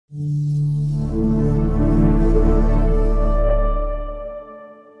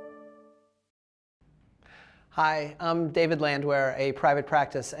Hi, I'm David Landwehr, a private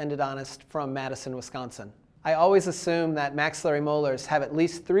practice endodontist from Madison, Wisconsin. I always assume that maxillary molars have at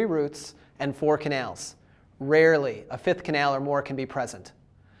least 3 roots and 4 canals. Rarely, a 5th canal or more can be present.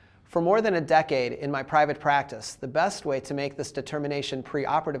 For more than a decade in my private practice, the best way to make this determination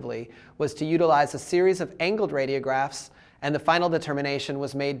preoperatively was to utilize a series of angled radiographs, and the final determination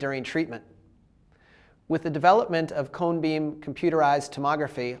was made during treatment. With the development of cone beam computerized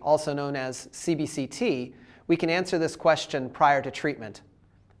tomography, also known as CBCT, we can answer this question prior to treatment.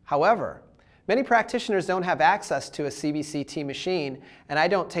 However, many practitioners don't have access to a CBCT machine, and I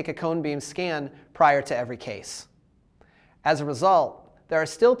don't take a cone beam scan prior to every case. As a result, there are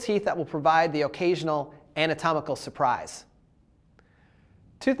still teeth that will provide the occasional anatomical surprise.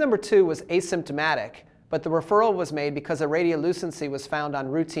 Tooth number 2 was asymptomatic, but the referral was made because a radiolucency was found on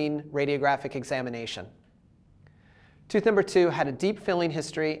routine radiographic examination. Tooth number 2 had a deep filling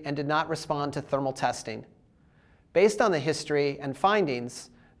history and did not respond to thermal testing. Based on the history and findings,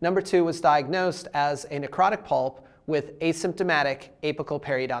 number 2 was diagnosed as a necrotic pulp with asymptomatic apical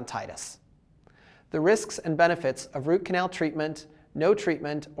periodontitis. The risks and benefits of root canal treatment, no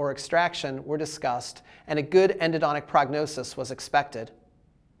treatment, or extraction were discussed, and a good endodontic prognosis was expected.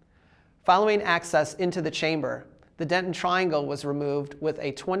 Following access into the chamber, the dentin triangle was removed with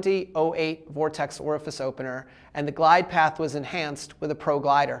a 2008 vortex orifice opener, and the glide path was enhanced with a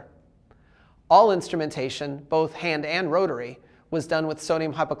ProGlider. All instrumentation, both hand and rotary, was done with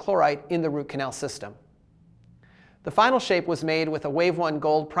sodium hypochlorite in the root canal system. The final shape was made with a WaveOne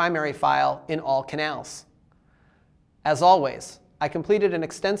Gold primary file in all canals. As always, I completed an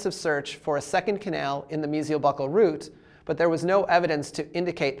extensive search for a second canal in the mesial buccal root, but there was no evidence to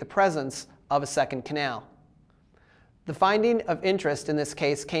indicate the presence of a second canal. The finding of interest in this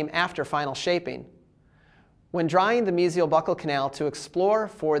case came after final shaping. When drying the mesial buccal canal to explore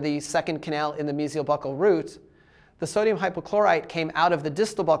for the second canal in the mesial buccal root, the sodium hypochlorite came out of the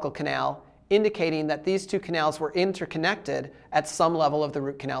distal buccal canal, indicating that these 2 canals were interconnected at some level of the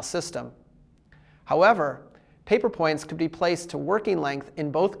root canal system. However, paper points could be placed to working length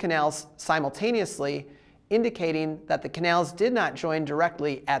in both canals simultaneously, indicating that the canals did not join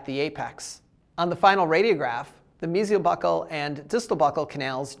directly at the apex. On the final radiograph, the mesial buccal and distal buccal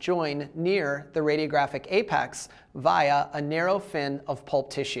canals join near the radiographic apex via a narrow fin of pulp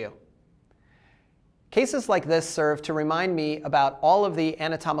tissue. Cases like this serve to remind me about all of the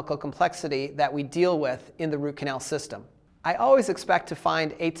anatomical complexity that we deal with in the root canal system. I always expect to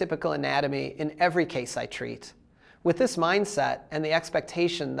find atypical anatomy in every case I treat. With this mindset and the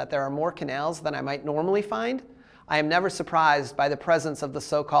expectation that there are more canals than I might normally find, I am never surprised by the presence of the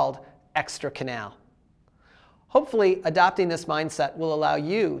so-called extra canal. Hopefully, adopting this mindset will allow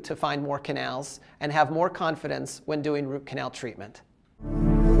you to find more canals and have more confidence when doing root canal treatment.